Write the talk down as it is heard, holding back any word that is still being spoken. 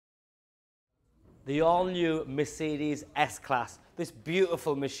The all-new Mercedes S-Class. This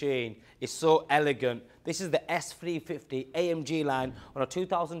beautiful machine is so elegant. This is the S350 AMG line on a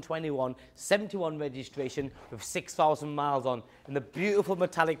 2021 71 registration with 6,000 miles on in the beautiful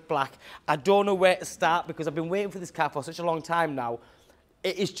metallic black. I don't know where to start because I've been waiting for this car for such a long time now.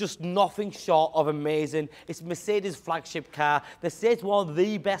 It is just nothing short of amazing. It's Mercedes' flagship car. They say it's one of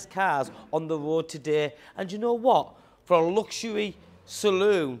the best cars on the road today. And you know what? For a luxury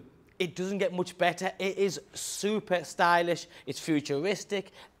saloon, it doesn't get much better. It is super stylish. It's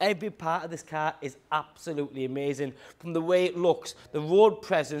futuristic. Every part of this car is absolutely amazing. From the way it looks, the road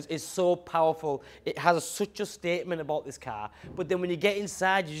presence is so powerful. It has such a statement about this car. But then when you get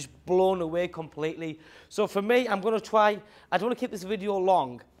inside, you're just blown away completely. So for me, I'm going to try, I don't want to keep this video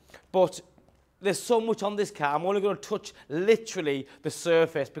long, but there's so much on this car. I'm only going to touch literally the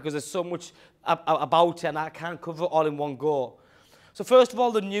surface because there's so much about it and I can't cover it all in one go. So first of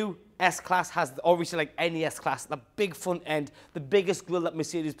all, the new S-Class has, obviously like any S-Class, the big front end, the biggest grille that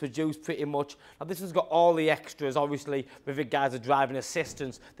Mercedes produced pretty much. Now this has got all the extras, obviously, with regards to driving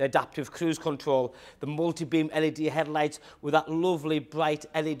assistance, the adaptive cruise control, the multi-beam LED headlights with that lovely bright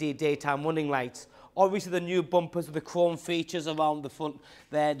LED daytime running lights. Obviously the new bumpers with the chrome features around the front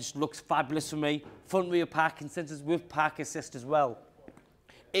there just looks fabulous for me. Front rear parking sensors with park assist as well.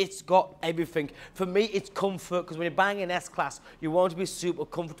 It's got everything. For me, it's comfort, because when you're buying an S-Class, you want to be super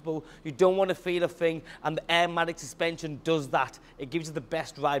comfortable. You don't want to feel a thing, and the Airmatic suspension does that. It gives you the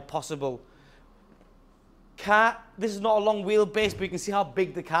best ride possible. This is not a long wheelbase, but you can see how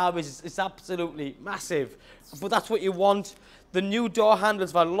big the car is. It's absolutely massive. But that's what you want. The new door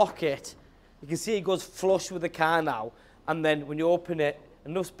handles, if I lock it, you can see it goes flush with the car now. And then when you open it,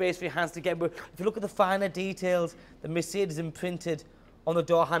 enough space for your hands to get. But if you look at the finer details, the Mercedes imprinted on the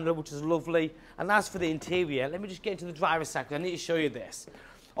door handle, which is lovely. And as for the interior, let me just get into the driver's side, because I need to show you this.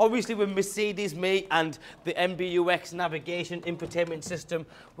 Obviously with Mercedes Me and the MBUX navigation infotainment system,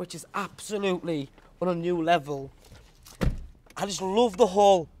 which is absolutely on a new level. I just love the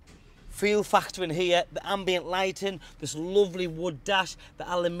whole feel factor in here, the ambient lighting, this lovely wood dash, the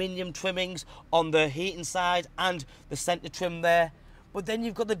aluminium trimmings on the heating side and the centre trim there. But then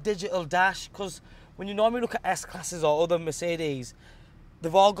you've got the digital dash, because when you normally look at S-Classes or other Mercedes,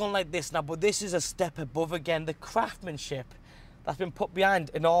 they've all gone like this now, but this is a step above again. The craftsmanship that's been put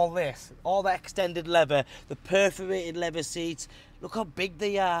behind in all this, all the extended leather, the perforated leather seats, look how big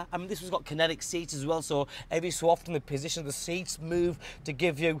they are. I mean, this one's got kinetic seats as well, so every so often the position of the seats move to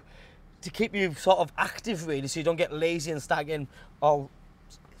keep you sort of active really, so you don't get lazy and start getting so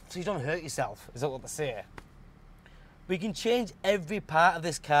you don't hurt yourself, is that what they say? We can change every part of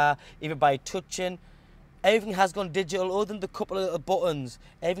this car, either by touching. Everything has gone digital, other than the couple of little buttons.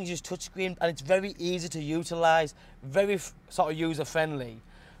 Everything's just touchscreen, and it's very easy to utilise, very sort of user-friendly.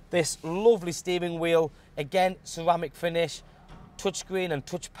 This lovely steering wheel, again, ceramic finish, touchscreen and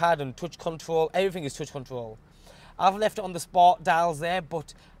touchpad and touch control. Everything is touch control. I've left it on the sport dials there,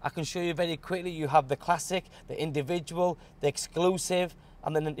 but I can show you very quickly. You have the classic, the individual, the exclusive,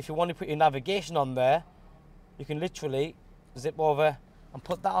 and then if you want to put your navigation on there, you can literally zip over and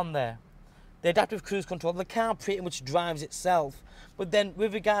put that on there. The adaptive cruise control, the car pretty much drives itself. But then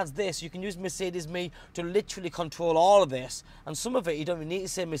with regards to this, you can use Mercedes Me to literally control all of this. And some of it, you don't even need to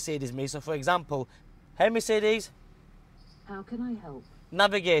say Mercedes Me. So for example, hey Mercedes. How can I help?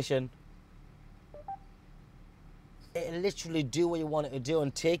 Navigation. It'll literally do what you want it to do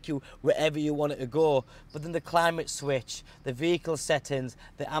and take you wherever you want it to go. But then the climate switch, the vehicle settings,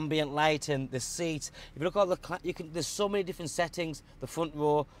 the ambient lighting, the seats. If you look at all there's so many different settings, the front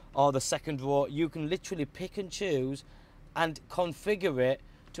row or the second row. You can literally pick and choose and configure it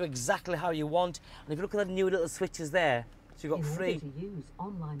to exactly how you want. And if you look at the new little switches there, so you've got 3,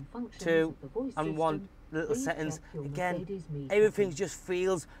 2 and 1 little settings. Again, everything just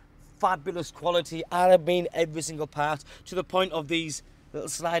feels fabulous quality. I mean every single part, to the point of these little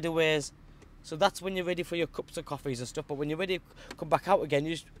slideaways. So that's when you're ready for your cups of coffees and stuff, but when you're ready to come back out again,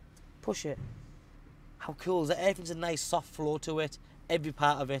 you just push it. How cool is that? Everything's a nice soft flow to it, every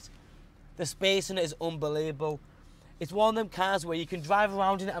part of it. The space in it is unbelievable. It's one of them cars where you can drive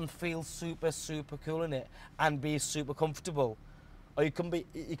around in it and feel super, super cool in it and be super comfortable. Or you can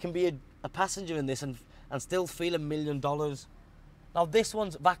be a passenger in this and still feel $1 million. Now this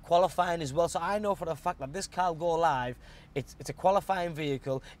one's VAT qualifying as well, so I know for the fact that this car will go live. It's a qualifying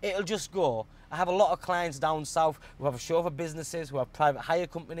vehicle, it'll just go. I have a lot of clients down south who have chauffeur businesses, who have private hire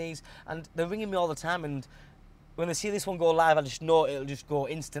companies, and they're ringing me all the time, and when they see this one go live, I just know it'll just go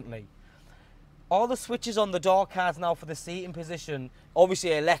instantly. All the switches on the door cards now for the seating position,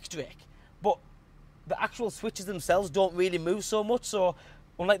 obviously electric, but the actual switches themselves don't really move so much, so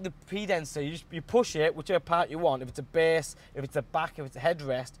Unlike the P-Density, you push it, whichever part you want, if it's a base, if it's a back, if it's a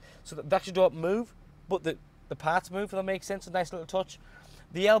headrest, so that they actually don't move, but the parts move, if that makes sense, a nice little touch.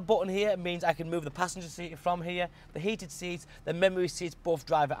 The L button here means I can move the passenger seat from here, the heated seats, the memory seats, both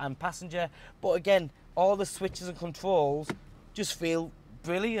driver and passenger. But again, all the switches and controls just feel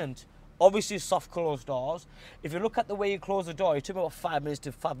brilliant. Obviously soft closed doors. If you look at the way you close the door, it took me about 5 minutes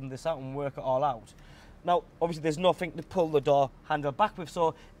to fathom this out and work it all out. Now, obviously there's nothing to pull the door handle back with,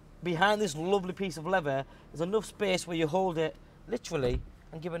 so behind this lovely piece of leather, there's enough space where you hold it literally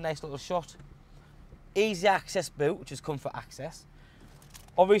and give it a nice little shot. Easy access boot, which is comfort access.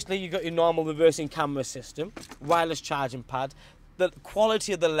 Obviously you've got your normal reversing camera system, wireless charging pad. The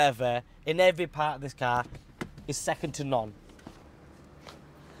quality of the leather in every part of this car is second to none.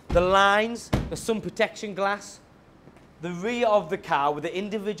 The lines, the sun protection glass, the rear of the car with the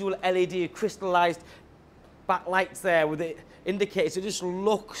individual LED crystallized backlights there with the indicators, it just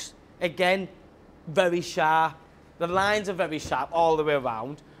looks, again, very sharp. The lines are very sharp all the way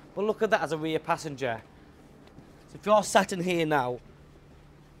around, but look at that as a rear passenger. So if you're sat in here now,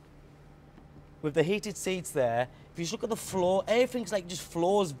 with the heated seats there, if you just look at the floor, everything's like just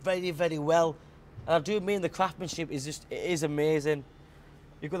flows very, very well. And I do mean the craftsmanship is just, it is amazing.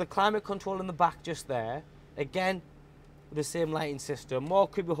 You've got the climate control in the back just there. Again, with the same lighting system, more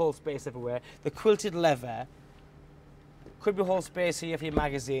cubby hole space everywhere. The quilted leather, cubby hole space here for your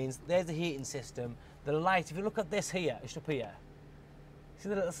magazines. There's the heating system. The light, if you look at this here, it's up here. See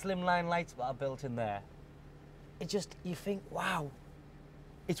the little slimline lights that are built in there? It just, you think, wow.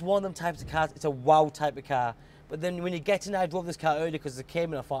 It's one of them types of cars, it's a wow type of car. But then when you get in, I drove this car earlier because it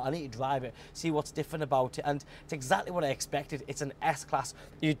came in, I thought I need to drive it, see what's different about it. And it's exactly what I expected. It's an S-Class.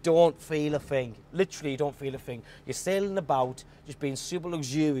 You don't feel a thing. Literally, you don't feel a thing. You're sailing about, just being super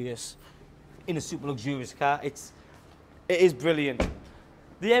luxurious in a super luxurious car. It is brilliant.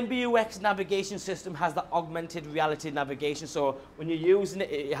 The MBUX navigation system has the augmented reality navigation, so when you're using it,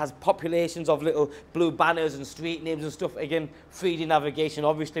 it has populations of little blue banners and street names and stuff. Again, 3D navigation,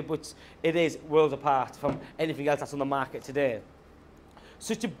 obviously, but it is worlds apart from anything else that's on the market today.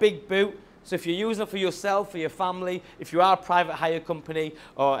 Such a big boot, so if you're using it for yourself, for your family, if you are a private hire company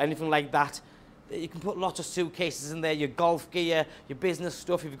or anything like that, you can put lots of suitcases in there, your golf gear, your business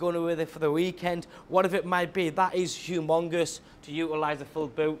stuff, if you're going with it for the weekend, whatever it might be, that is humongous to utilise a full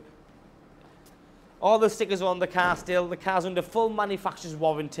boot. All the stickers are on the car still, the car's under full manufacturer's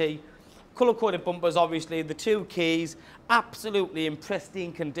warranty, colour-coded bumpers obviously, the 2 keys, absolutely in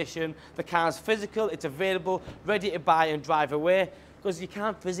pristine condition, the car's physical, it's available, ready to buy and drive away, because you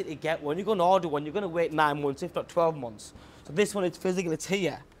can't physically get one, you're going to order one, you're going to wait 9 months, if not 12 months. So this one, it's physical, it's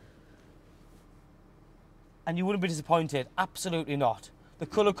here. And you wouldn't be disappointed, absolutely not. The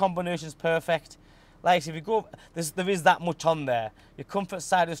colour combination is perfect. Like if you go, there is that much on there. Your comfort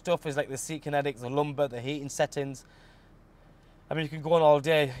side of stuff is like the seat kinetics, the lumbar, the heating settings. I mean, you can go on all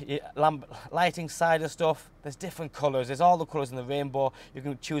day. Your lighting side of stuff, there's different colours. There's all the colours in the rainbow. You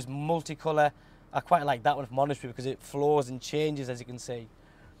can choose multicolour. I quite like that one from Monastery because it flows and changes, as you can see.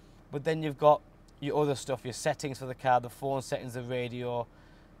 But then you've got your other stuff, your settings for the car, the phone settings, the radio,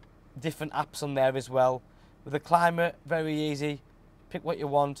 different apps on there as well. With the climate, very easy, pick what you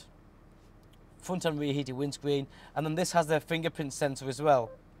want, front and rear heated windscreen, and then this has the fingerprint sensor as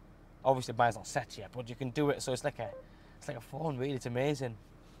well. Obviously mine's not set yet, but you can do it, so it's like a phone really, it's amazing.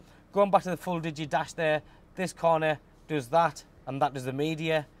 Going back to the full digi dash there, this corner does that, and that does the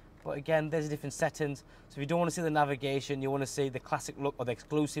media, but again, there's different settings, so if you don't want to see the navigation, you want to see the classic look or the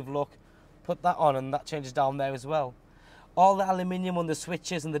exclusive look, put that on and that changes down there as well. All the aluminium on the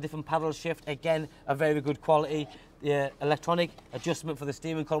switches and the different paddle shift, again, are very good quality. The electronic adjustment for the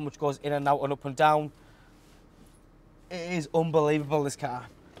steering column, which goes in and out and up and down. It is unbelievable, this car.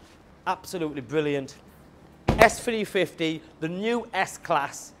 Absolutely brilliant. S350, the new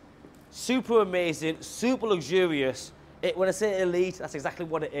S-Class. Super amazing, super luxurious. When I say elite, that's exactly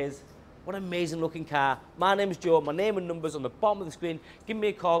what it is. What an amazing looking car. My name is Joe, my name and number's on the bottom of the screen. Give me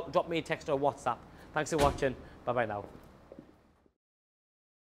a call, drop me a text or WhatsApp. Thanks for watching. Bye-bye now.